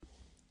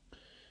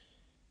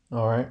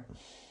All right.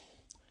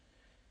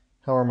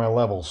 How are my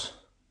levels?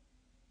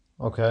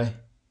 Okay.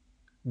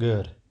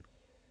 Good.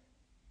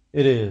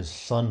 It is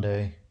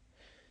Sunday,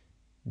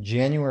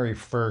 January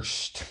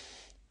 1st,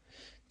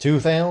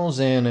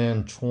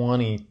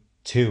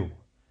 2022.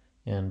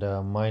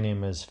 And my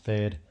name is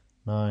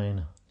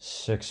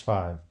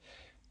Fed965.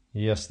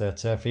 Yes,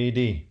 that's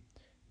FED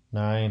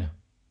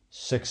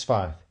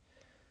 965.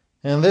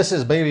 And this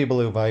is Baby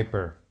Blue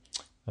Viper.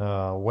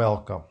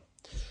 Welcome.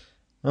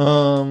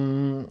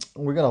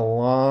 We got a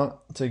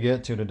lot to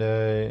get to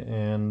today,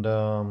 and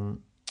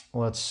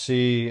let's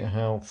see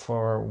how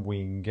far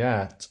we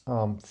get.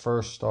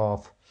 First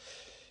off,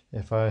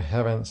 if I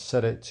haven't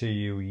said it to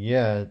you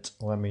yet,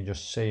 let me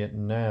just say it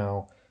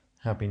now.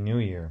 Happy New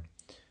Year.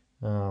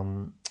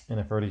 And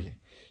if I already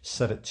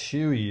said it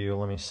to you,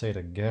 let me say it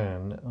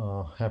again.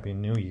 Happy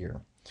New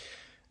Year.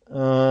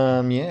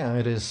 Yeah,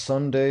 it is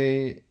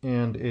Sunday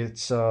and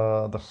it's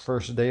the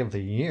first day of the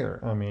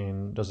year. I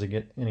mean, does it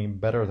get any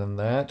better than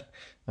that?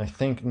 I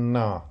think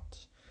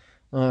not.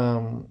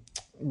 Um,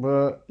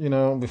 but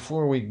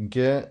before we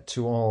get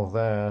to all of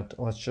that,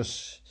 let's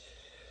just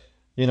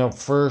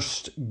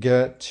first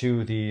get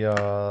to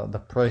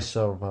the price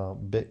of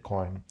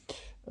Bitcoin,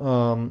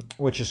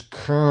 which is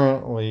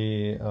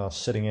currently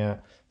sitting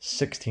at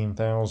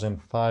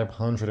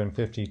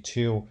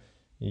 16,552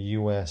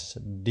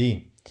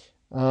 USD.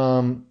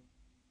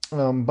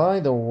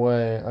 By the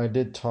way, I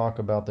did talk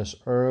about this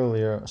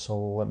earlier, so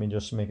let me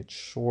just make it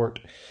short.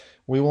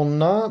 We will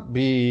not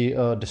be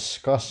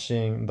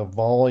discussing the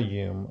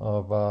volume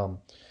of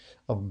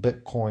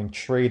Bitcoin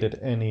traded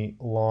any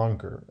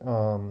longer,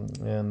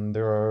 and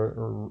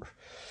there's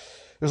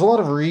a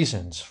lot of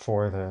reasons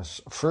for this.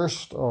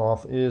 First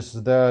off,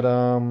 is that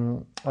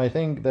I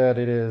think that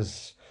it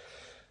is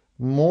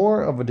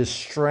more of a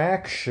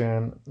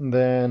distraction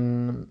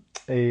than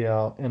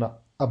a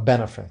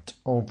benefit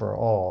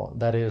overall.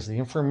 That is, the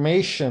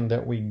information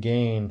that we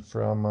gain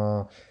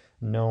from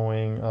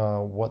knowing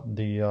what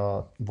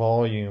the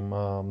volume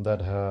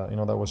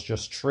that was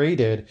just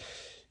traded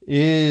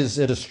is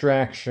a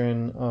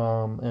distraction.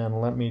 And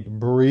let me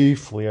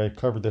briefly, I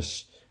covered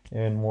this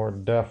in more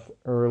depth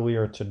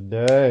earlier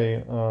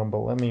today, but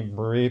let me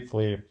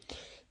briefly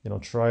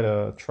try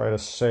to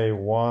say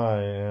why,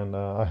 and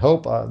I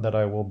hope that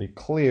I will be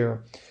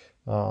clear.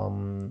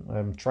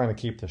 I'm trying to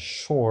keep this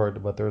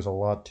short, but there's a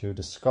lot to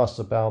discuss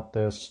about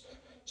this,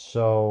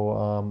 so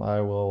I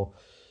will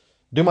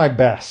do my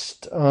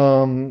best.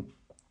 Yeah,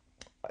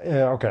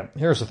 okay,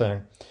 here's the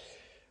thing.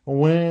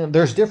 When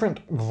there's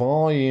different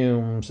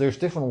volumes, there's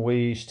different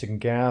ways to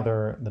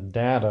gather the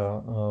data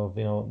of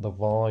the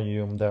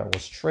volume that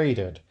was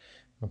traded.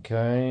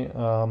 Okay,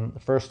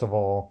 first of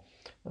all,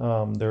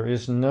 there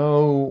is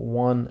no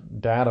one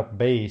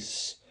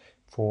database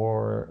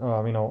for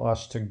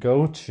us to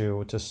go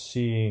to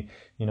see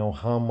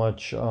how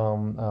much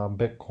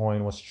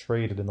Bitcoin was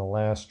traded in the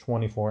last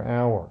 24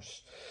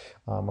 hours.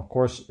 Of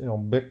course,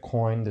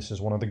 Bitcoin. This is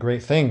one of the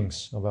great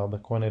things about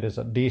Bitcoin. It is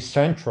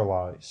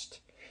decentralized.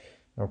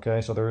 Okay,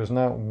 so there is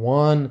not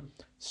one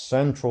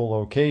central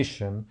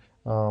location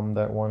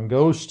that one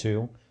goes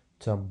to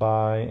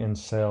buy and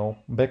sell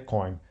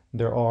Bitcoin.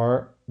 There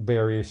are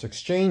various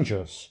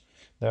exchanges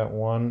that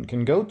one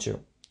can go to.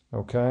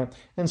 Okay,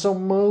 and so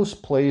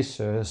most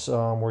places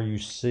where you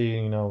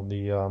see,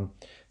 the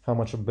how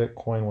much of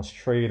Bitcoin was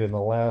traded in the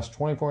last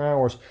 24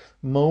 hours,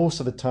 most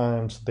of the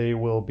times they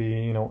will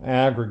be,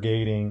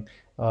 aggregating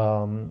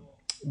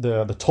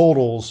the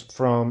totals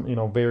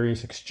from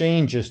various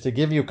exchanges to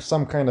give you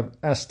some kind of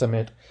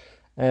estimate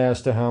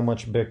as to how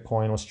much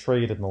Bitcoin was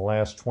traded in the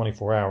last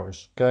 24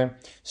 hours. Okay,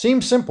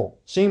 seems simple,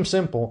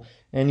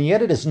 and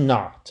yet it is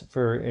not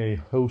for a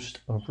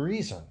host of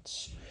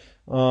reasons.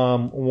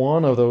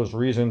 One of those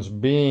reasons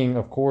being,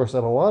 of course,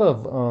 that a lot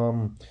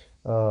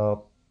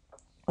of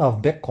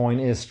Bitcoin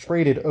is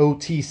traded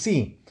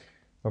OTC.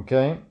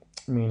 Okay,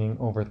 meaning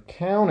over the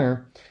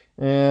counter,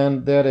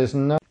 and that is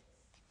not.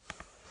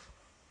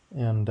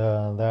 And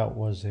that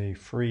was a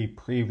free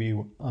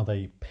preview of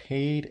a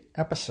paid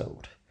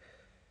episode.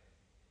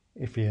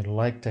 If you'd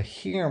like to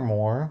hear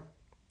more,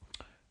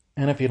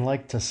 and if you'd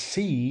like to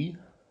see,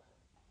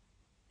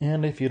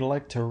 and if you'd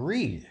like to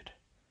read,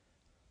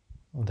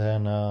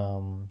 then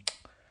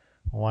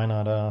why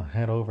not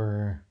head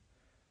over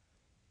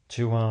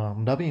to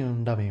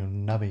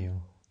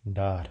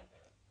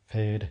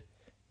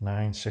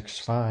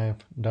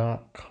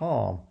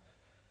www.fed965.com.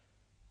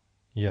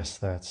 Yes,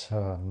 that's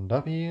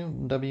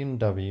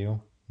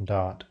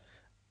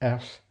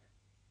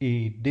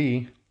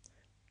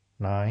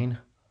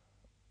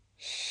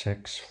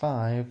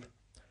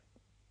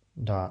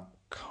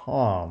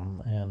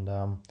And,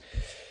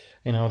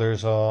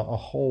 there's a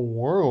whole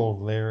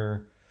world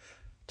there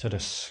to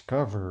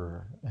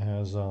discover,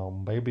 as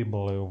Baby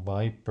Blue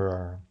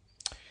Viper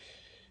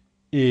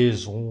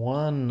is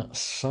one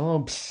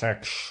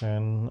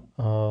subsection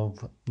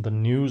of the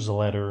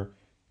newsletter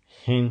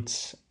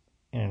Hints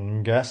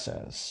and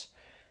Guesses.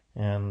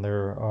 And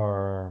there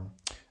are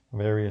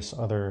various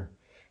other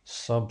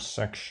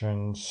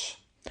subsections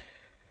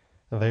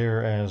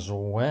there as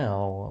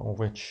well,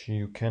 which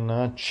you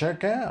can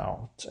check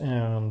out.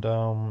 And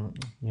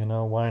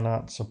why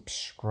not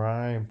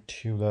subscribe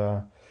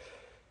to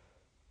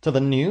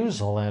the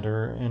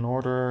newsletter in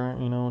order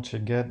to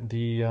get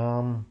the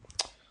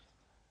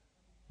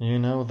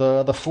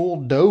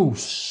full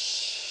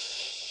dose,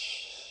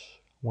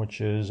 which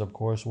is of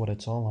course what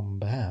it's all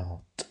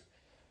about.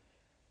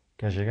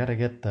 Because you got to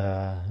get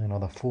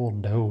the full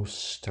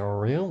dose to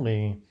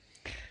really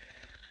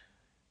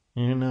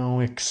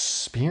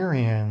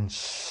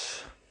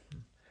experience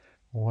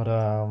what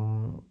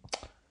I'm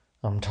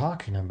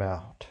talking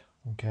about.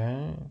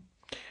 Okay,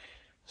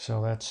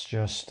 so that's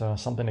just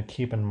something to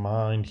keep in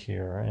mind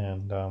here,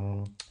 and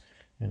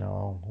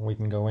we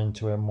can go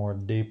into it more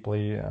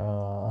deeply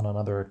on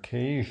another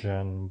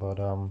occasion, but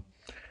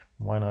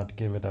why not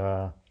give it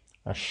a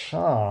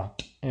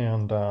shot,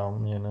 and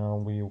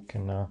we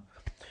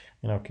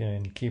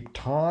can keep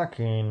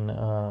talking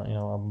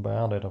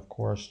about it. Of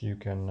course you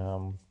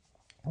can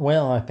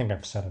well, I think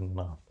I've said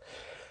enough.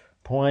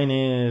 Point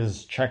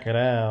is, check it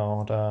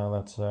out.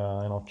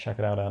 Check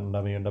it out at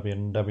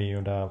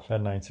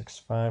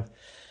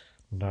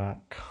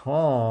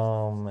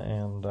www.fed965.com,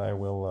 and I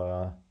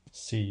will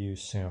see you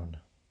soon.